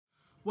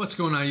What's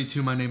going on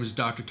YouTube? My name is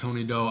Dr.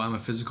 Tony Do. I'm a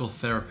physical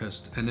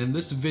therapist, and in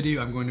this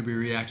video I'm going to be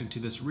reacting to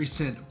this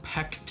recent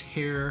pec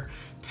tear,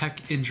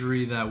 pec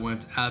injury that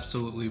went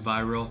absolutely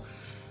viral.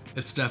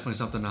 It's definitely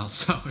something else,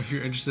 so if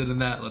you're interested in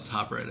that, let's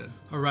hop right in.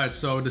 Alright,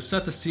 so to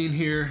set the scene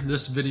here,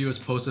 this video is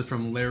posted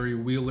from Larry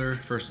Wheeler.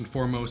 First and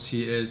foremost,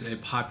 he is a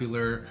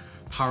popular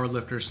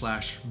powerlifter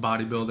slash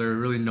bodybuilder,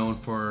 really known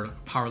for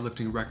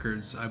powerlifting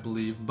records, I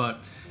believe. But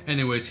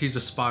anyways, he's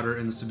a spotter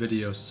in this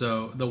video.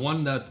 So the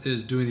one that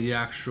is doing the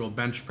actual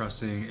bench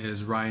pressing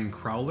is Ryan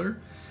Crowley.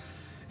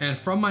 And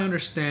from my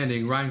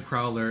understanding, Ryan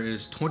Crowley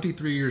is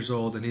 23 years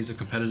old and he's a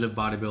competitive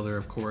bodybuilder,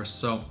 of course.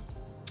 So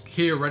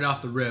here, right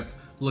off the rip,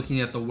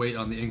 looking at the weight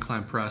on the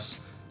incline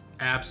press,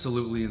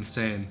 absolutely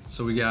insane.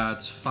 So we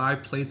got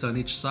 5 plates on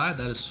each side.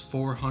 That is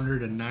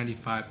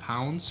 495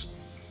 pounds.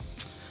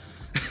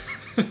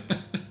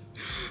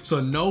 So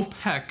no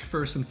pec,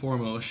 first and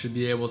foremost, should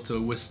be able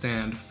to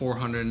withstand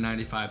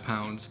 495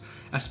 pounds,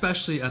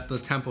 especially at the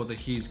tempo that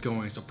he's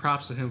going. So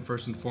props to him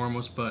first and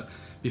foremost, but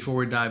before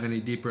we dive any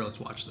deeper,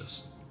 let's watch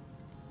this.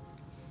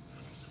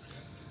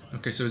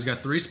 Okay, so he's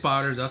got 3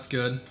 spotters, that's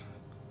good.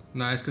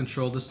 Nice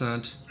controlled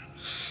descent.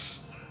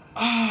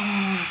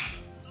 Oh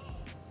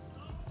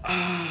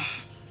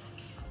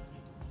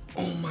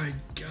my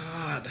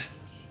God.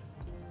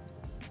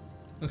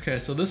 Okay,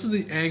 so this is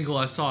the angle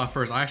I saw at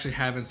first. I actually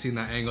haven't seen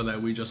that angle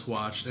that we just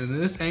watched. And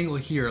in this angle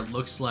here, it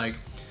looks like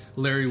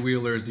Larry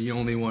Wheeler is the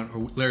only one,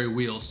 or Larry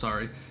Wheels,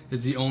 sorry,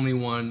 is the only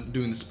one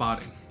doing the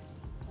spotting.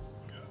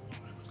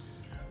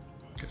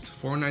 Okay, so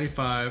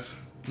 495,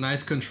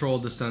 nice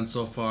controlled descent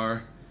so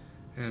far.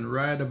 And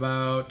right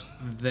about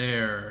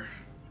there.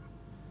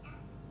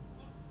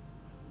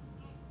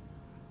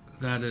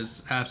 That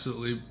is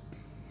absolutely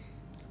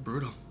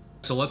brutal.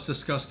 So let's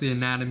discuss the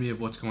anatomy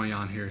of what's going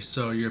on here.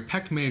 So your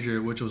pec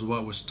major, which was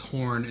what was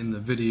torn in the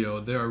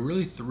video, there are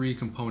really 3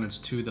 components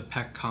to the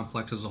pec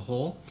complex as a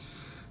whole.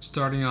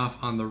 Starting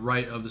off on the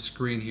right of the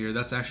screen here,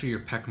 that's actually your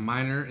pec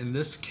minor. In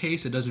this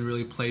case, it doesn't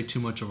really play too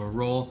much of a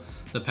role.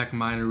 The pec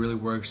minor really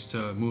works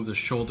to move the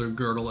shoulder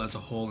girdle as a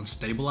whole and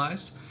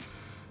stabilize.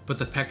 But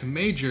the pec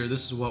major,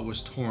 this is what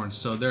was torn.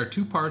 So there are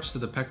 2 parts to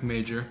the pec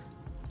major.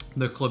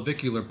 The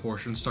clavicular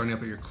portion, starting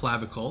up at your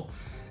clavicle,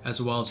 as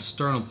well as the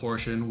sternal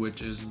portion,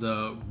 which is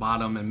the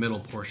bottom and middle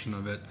portion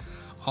of it.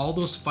 All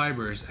those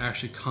fibers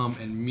actually come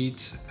and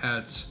meet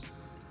at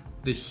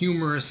the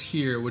humerus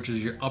here, which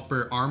is your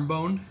upper arm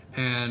bone.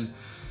 And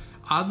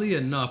oddly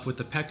enough, with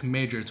the pec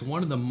major, it's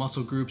one of the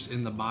muscle groups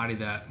in the body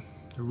that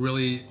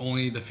really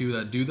only the few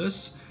that do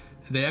this,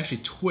 they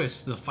actually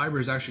twist, the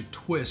fibers actually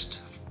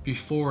twist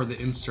before the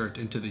insert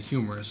into the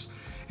humerus.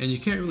 And you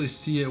can't really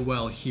see it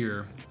well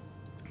here,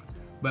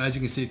 but as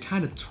you can see, it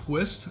kind of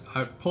twists.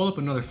 I pulled up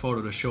another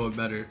photo to show it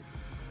better.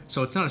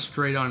 So it's not a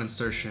straight on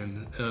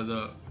insertion.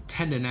 The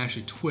tendon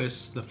actually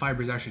twists, the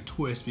fibers actually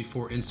twist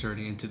before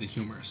inserting into the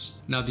humerus.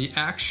 Now the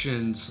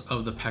actions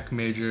of the pec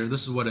major,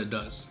 this is what it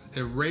does.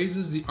 It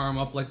raises the arm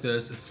up like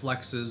this, it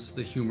flexes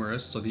the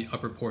humerus, so the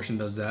upper portion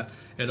does that.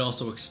 It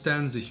also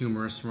extends the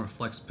humerus from a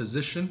flexed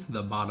position,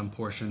 the bottom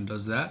portion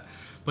does that.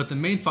 But the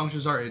main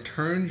functions are it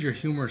turns your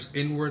humerus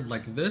inward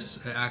like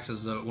this. It acts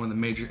as one of the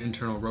major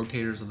internal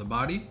rotators of the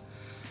body.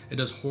 It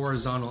does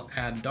horizontal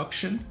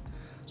adduction.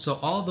 So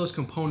all of those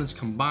components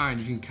combined,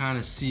 you can kind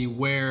of see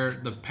where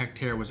the pec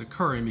tear was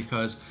occurring,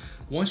 because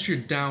once you're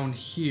down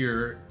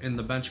here in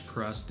the bench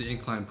press, the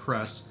incline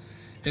press,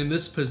 in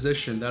this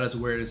position, that is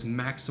where it is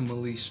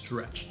maximally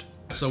stretched.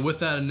 So with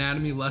that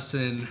anatomy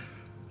lesson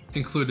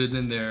included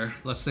in there,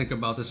 let's think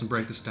about this and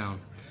break this down.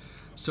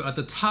 So at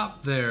the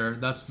top there,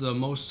 that's the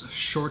most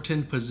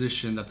shortened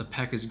position that the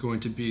pec is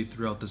going to be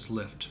throughout this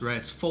lift, right?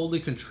 It's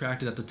fully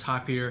contracted at the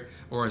top here,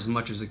 or as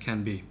much as it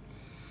can be.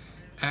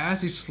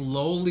 As he's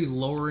slowly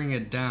lowering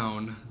it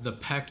down, the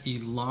pec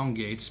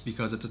elongates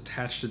because it's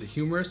attached to the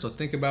humerus. So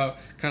think about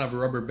kind of a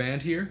rubber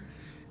band here.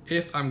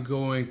 If I'm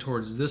going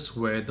towards this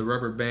way, the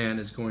rubber band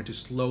is going to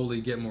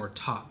slowly get more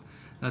taut.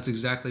 That's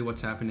exactly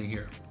what's happening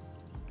here.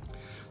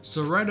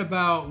 So right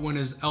about when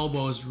his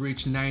elbows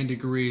reach 90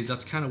 degrees,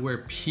 that's kind of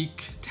where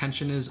peak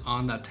tension is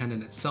on that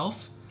tendon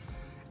itself.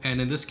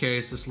 And in this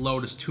case, this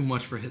load is too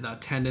much for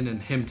that tendon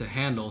and him to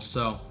handle.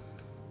 So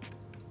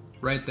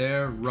right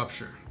there,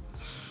 rupture.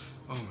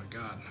 Oh my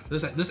God,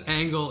 this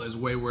angle is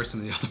way worse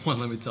than the other one,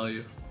 let me tell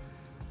you.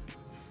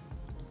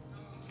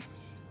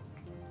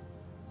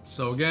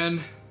 So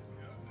again,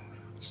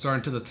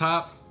 starting to the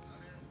top,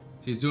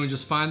 he's doing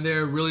just fine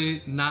there.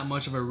 Really not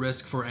much of a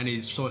risk for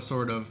any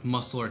sort of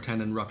muscle or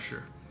tendon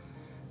rupture.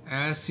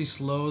 As he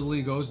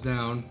slowly goes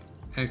down,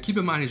 and keep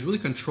in mind, he's really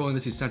controlling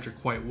this eccentric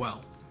quite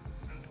well.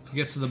 He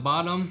gets to the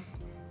bottom,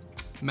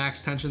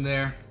 max tension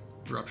there,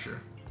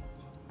 rupture.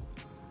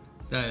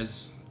 That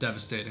is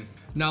devastating.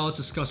 Now let's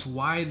discuss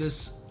why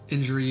this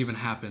injury even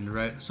happened,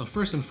 right? So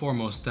first and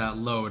foremost, that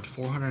load,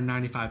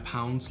 495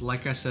 pounds,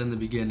 like I said in the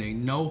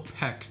beginning, no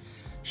pec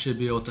should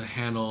be able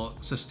to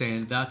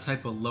sustain that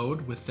type of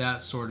load with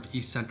that sort of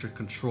eccentric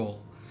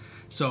control.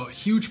 So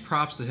huge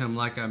props to him,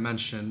 like I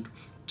mentioned,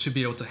 to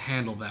be able to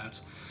handle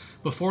that.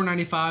 Before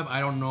 95, I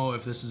don't know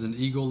if this is an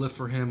ego lift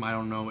for him. I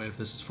don't know if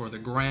this is for the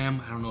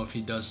gram. I don't know if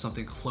he does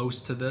something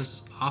close to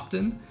this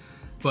often.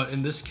 But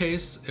in this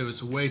case, it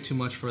was way too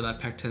much for that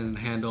pec tendon to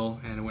handle,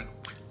 and it went.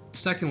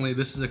 Secondly,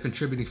 this is a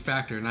contributing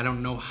factor, and I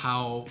don't know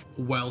how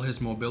well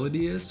his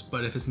mobility is,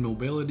 but if his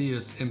mobility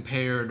is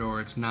impaired or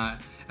it's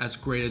not as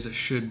great as it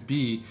should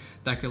be,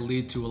 that could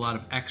lead to a lot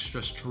of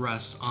extra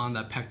stress on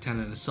that pec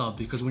tendon itself.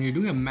 Because when you're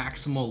doing a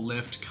maximal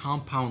lift,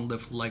 compound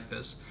lift like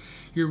this,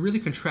 you're really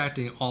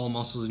contracting all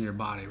muscles in your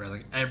body, right?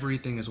 Like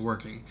everything is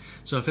working.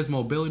 So if his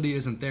mobility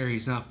isn't there,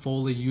 he's not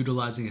fully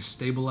utilizing his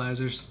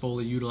stabilizers,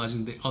 fully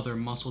utilizing the other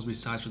muscles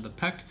besides for the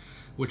pec,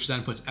 which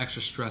then puts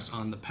extra stress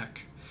on the pec.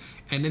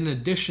 And in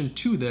addition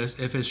to this,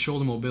 if his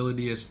shoulder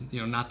mobility is,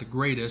 not the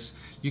greatest,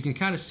 you can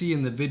kind of see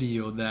in the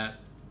video that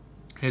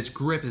his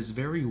grip is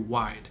very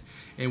wide.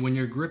 And when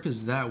your grip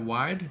is that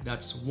wide,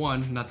 that's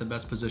one, not the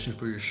best position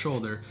for your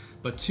shoulder,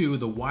 but two,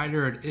 the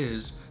wider it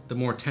is, the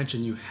more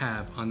tension you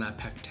have on that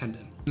pec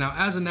tendon. Now,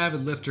 as an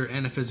avid lifter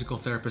and a physical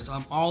therapist,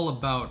 I'm all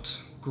about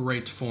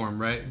great form,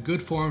 right?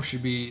 Good form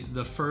should be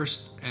the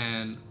first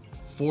and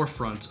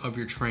forefront of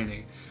your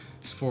training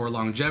for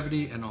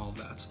longevity and all of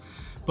that.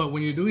 But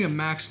when you're doing a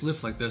max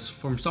lift like this,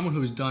 from someone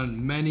who's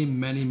done many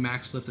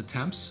max lift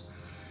attempts,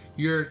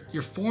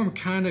 your form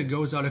kind of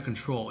goes out of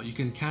control. You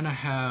can kind of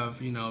have,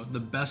 the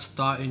best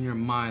thought in your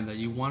mind that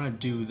you want to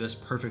do this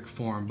perfect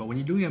form. But when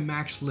you're doing a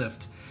max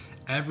lift,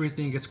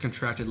 everything gets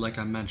contracted like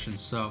I mentioned.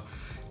 So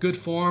good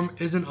form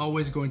isn't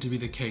always going to be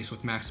the case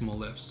with maximal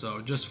lifts.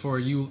 So just for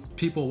you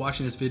people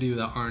watching this video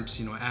that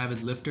aren't,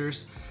 avid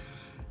lifters,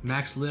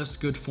 max lifts,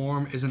 good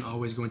form isn't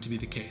always going to be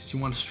the case. You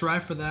want to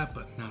strive for that,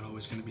 but not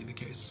always going to be the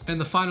case. And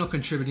the final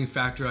contributing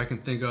factor I can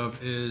think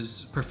of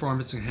is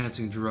performance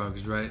enhancing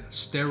drugs, right?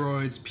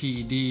 Steroids,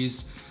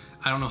 PEDs.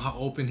 I don't know how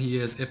open he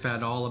is, if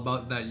at all,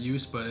 about that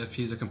use, but if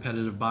he's a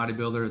competitive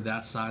bodybuilder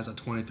that size at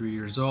 23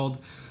 years old,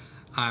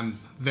 I'm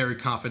very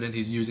confident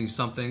he's using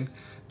something.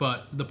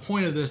 But the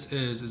point of this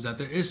is that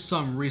there is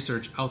some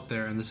research out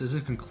there, and this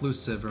isn't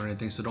conclusive or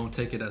anything, so don't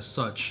take it as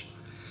such.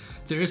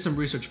 There is some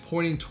research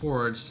pointing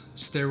towards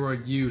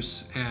steroid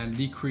use and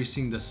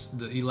decreasing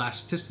the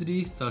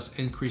elasticity, thus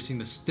increasing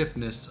the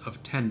stiffness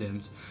of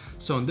tendons.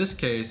 So in this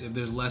case, if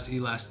there's less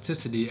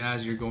elasticity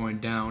as you're going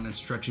down and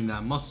stretching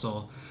that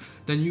muscle,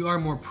 then you are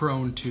more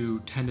prone to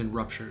tendon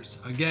ruptures.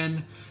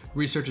 Again,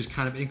 research is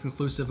kind of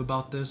inconclusive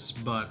about this,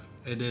 but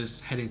it is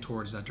heading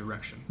towards that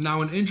direction.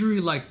 Now, an injury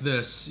like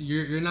this,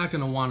 you're not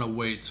gonna wanna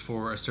wait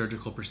for a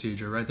surgical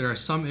procedure, right? There are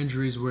some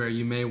injuries where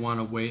you may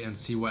wanna wait and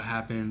see what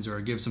happens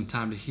or give some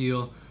time to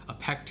heal. A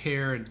pec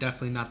tear,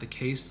 definitely not the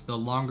case. The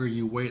longer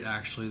you wait,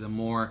 actually, the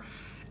more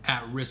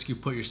at risk you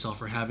put yourself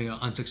for having an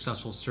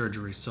unsuccessful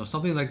surgery. So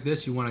something like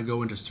this, you wanna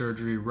go into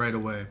surgery right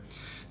away.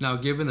 Now,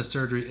 given the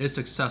surgery is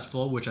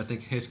successful, which I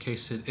think in his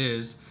case it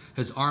is,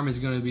 his arm is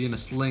going to be in a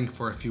sling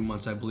for a few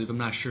months, I believe. I'm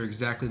not sure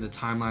exactly the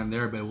timeline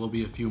there, but it will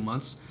be a few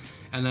months.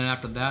 And then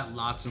after that,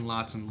 lots and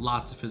lots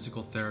of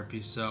physical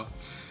therapy. So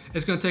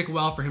it's going to take a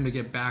while for him to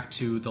get back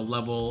to the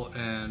level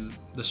and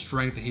the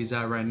strength that he's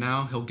at right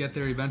now. He'll get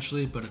there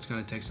eventually, but it's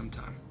going to take some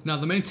time. Now,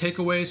 the main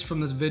takeaways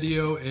from this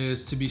video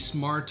is to be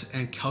smart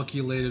and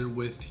calculated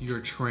with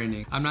your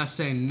training. I'm not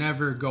saying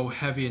never go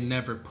heavy and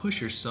never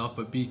push yourself,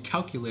 but be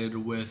calculated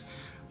with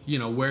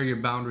where your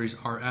boundaries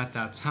are at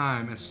that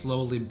time and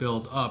slowly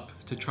build up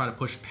to try to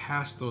push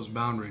past those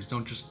boundaries.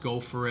 Don't just go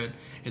for it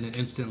in an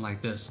instant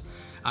like this.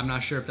 I'm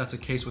not sure if that's a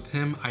case with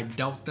him. I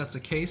doubt that's a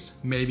case.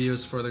 Maybe it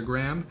was for the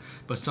gram,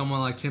 but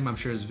someone like him, I'm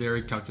sure, is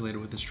very calculated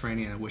with his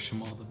training, and I wish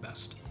him all the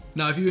best.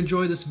 Now, if you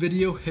enjoyed this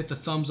video, hit the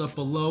thumbs up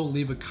below,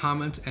 leave a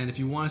comment, and if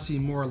you want to see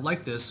more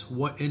like this,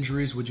 what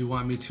injuries would you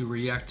want me to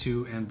react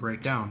to and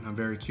break down? I'm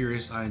very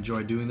curious. I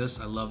enjoy doing this.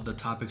 I love the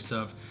topics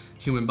of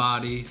human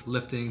body,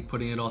 lifting,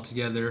 putting it all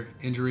together,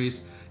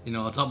 injuries.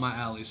 It's up my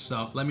alley.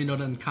 So let me know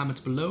that in the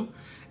comments below.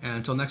 And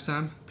until next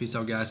time, peace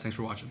out, guys. Thanks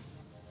for watching.